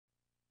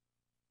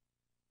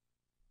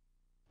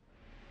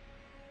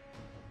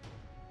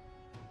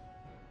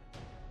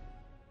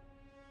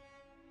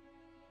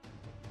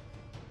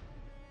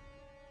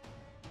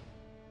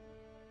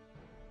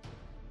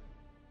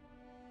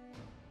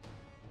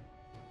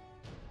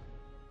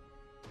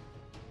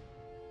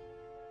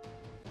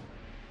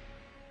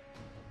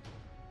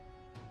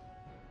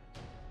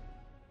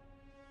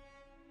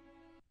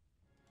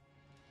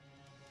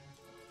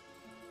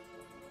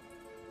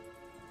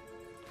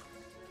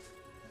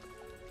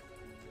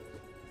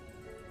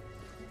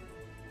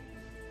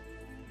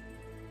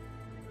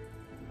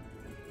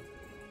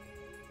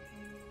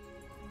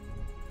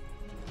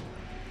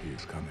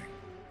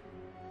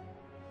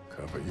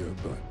your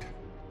butt.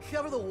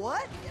 Cover the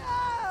what?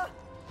 Yeah!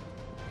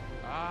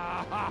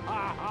 Ah ha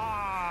ha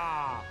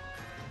ha!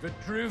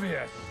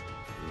 Vitruvius!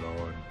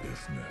 Lord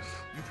business.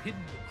 You've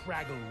hidden the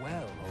Craggle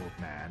well, old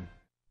man.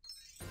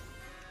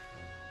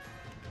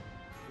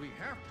 We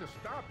have to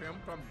stop him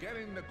from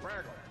getting the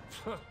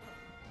Craggle.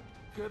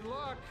 Good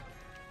luck.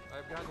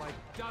 I've got like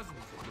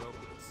dozens of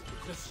robots.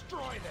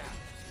 Destroy them!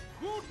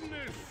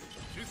 Goodness!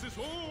 This is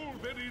all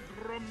very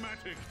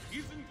dramatic,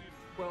 isn't it?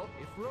 Well,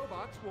 if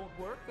robots won't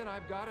work, then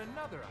I've got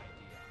another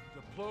idea.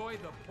 Deploy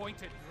the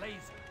pointed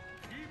laser.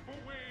 Keep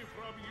away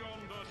from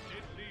yonder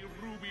deadly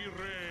ruby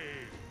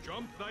ray.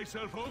 Jump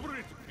thyself over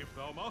it, if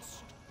thou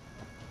must.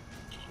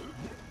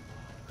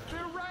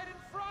 They're right in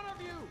front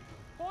of you!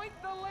 Point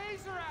the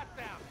laser at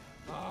them!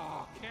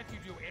 Oh, can't you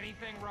do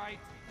anything right?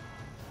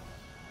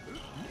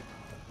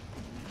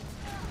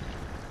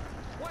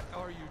 What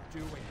are you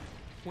doing?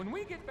 When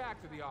we get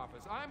back to the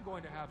office, I'm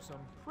going to have some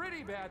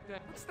pretty bad things.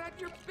 What's that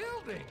you're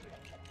building?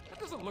 That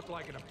doesn't look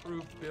like an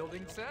approved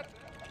building set.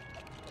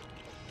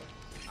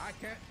 I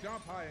can't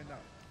jump high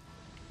enough.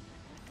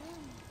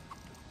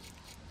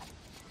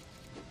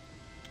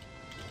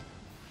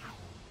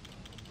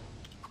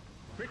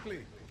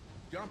 Quickly,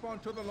 jump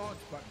onto the launch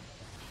button.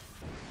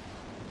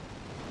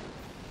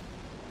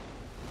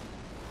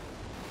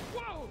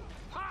 Whoa!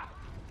 Ha!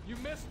 You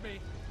missed me.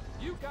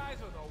 You guys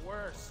are the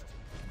worst.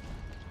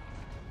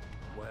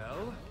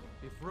 Well,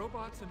 if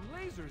robots and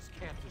lasers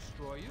can't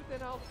destroy you,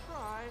 then I'll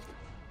try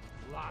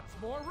lots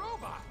more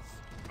robots.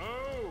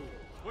 Oh,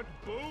 what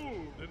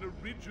bold and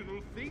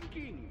original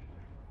thinking.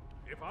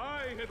 If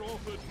I had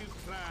authored his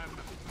plan,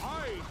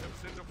 I'd have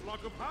sent a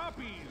flock of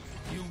harpies.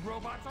 You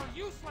robots are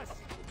useless.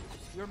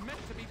 You're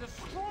meant to be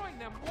destroying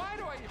them. Why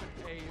do I even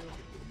pay you?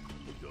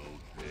 You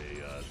don't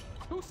pay us.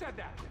 Who said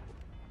that?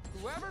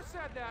 Whoever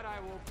said that, I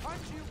will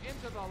punch you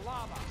into the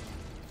lava.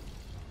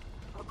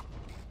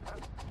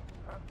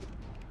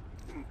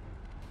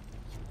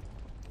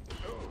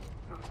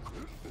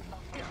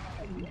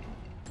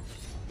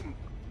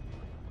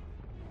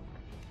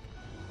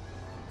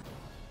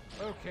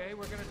 Okay,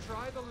 we're gonna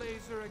try the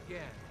laser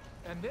again.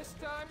 And this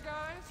time,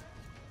 guys,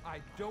 I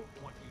don't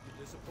want you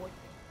to disappoint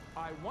me.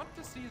 I want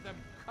to see them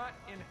cut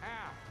in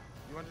half.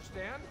 You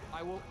understand?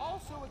 I will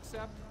also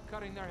accept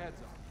cutting their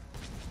heads off.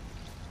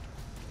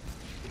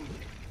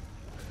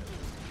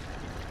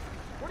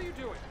 What are you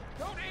doing?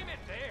 Don't aim it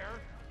there!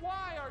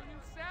 Why are you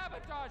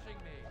sabotaging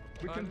me?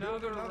 We can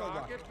build another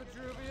rocket,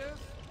 Vitruvius?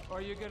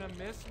 Are you gonna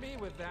miss me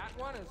with that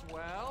one as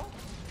well?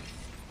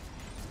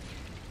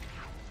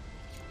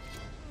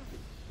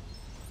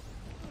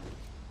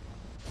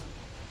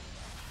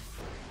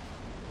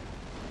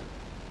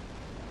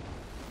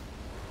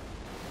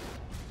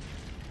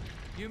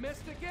 You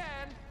missed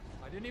again!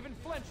 I didn't even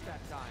flinch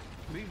that time.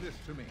 Leave this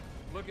to me.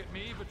 Look at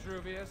me,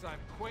 Vitruvius. I'm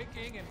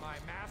quaking in my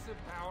massive,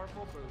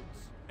 powerful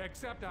boots.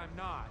 Except I'm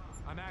not.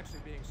 I'm actually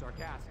being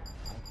sarcastic.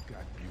 I've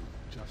got you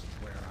just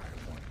where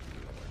I want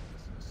you, Lord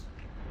Business.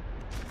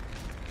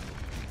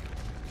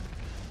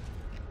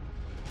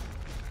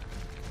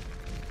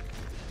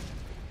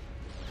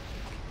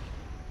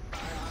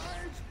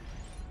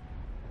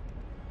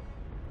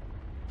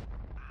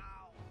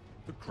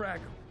 The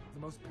Craggle, the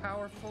most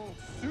powerful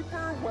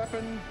super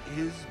weapon,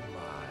 is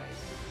mine.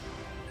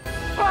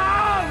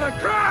 Ah, the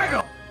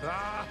Craggle!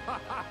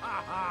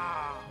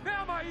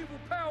 Now my evil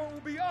power will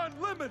be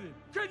unlimited!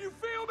 Can you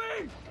feel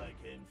me? I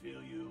can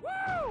feel you.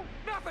 Woo!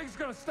 Nothing's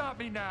gonna stop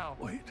me now!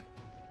 Wait,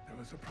 there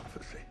was a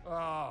prophecy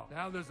Oh,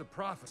 now there's a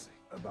prophecy.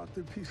 about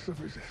the piece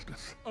of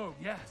resistance. Oh,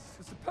 yes.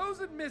 A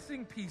supposed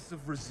missing piece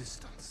of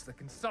resistance that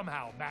can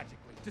somehow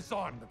magically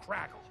disarm the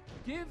Craggle.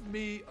 Give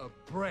me a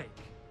break.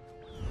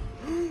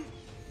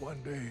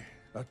 One day,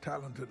 a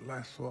talented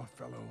Lasor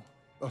fellow,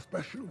 a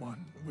special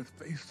one with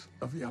face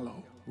of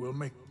yellow, will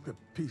make the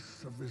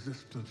piece of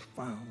resistance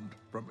found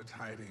from its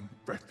hiding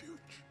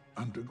refuge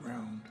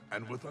underground.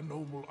 And with a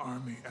noble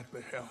army at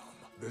the helm,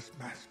 this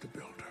master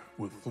builder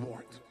will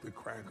thwart the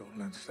Craggle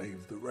and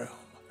save the realm,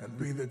 and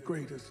be the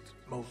greatest,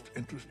 most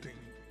interesting,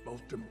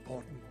 most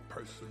important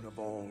person of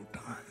all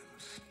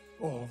times.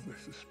 All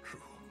this is true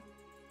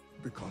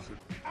because it...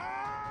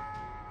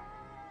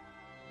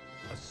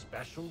 A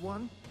special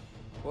one?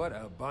 What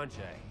a bunch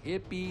of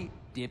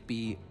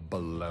hippy-dippy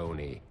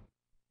baloney.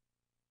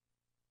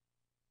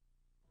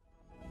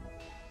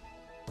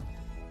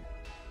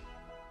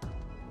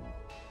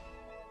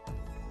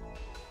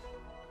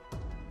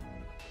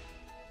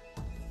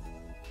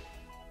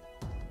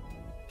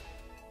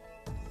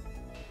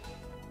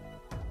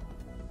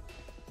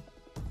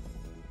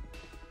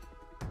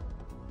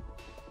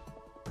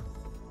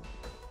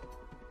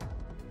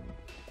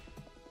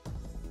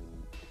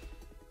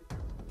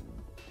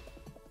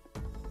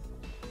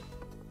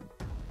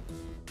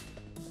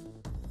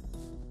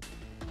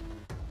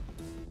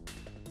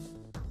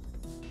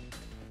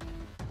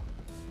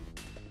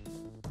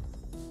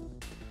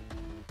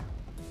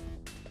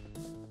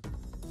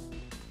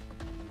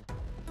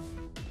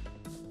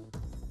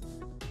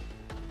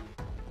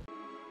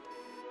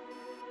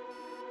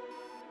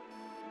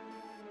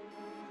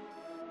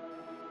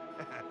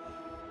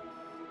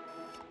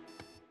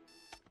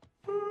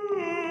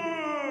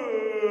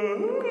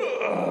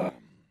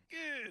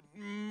 Good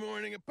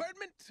morning,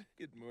 apartment.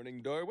 Good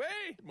morning, doorway.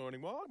 Good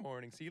morning, wall. Good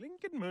morning, ceiling.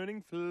 Good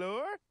morning,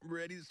 floor.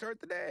 Ready to start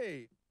the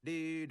day.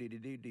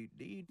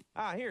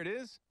 Ah, here it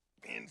is.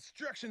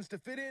 Instructions to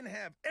fit in,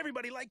 have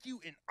everybody like you,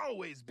 and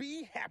always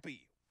be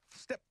happy.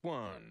 Step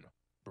 1,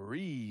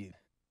 breathe.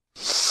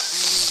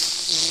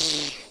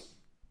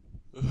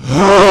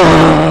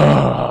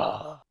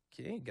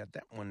 Okay, got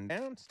that one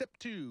down. Step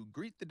 2,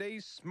 greet the day,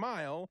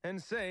 smile,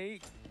 and say,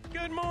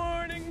 good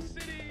morning,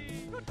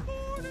 city! Good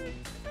morning,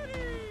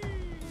 city!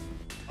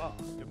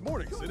 Good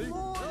morning, City. Good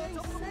morning,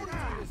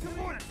 Good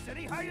morning,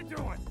 city. How you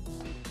doing?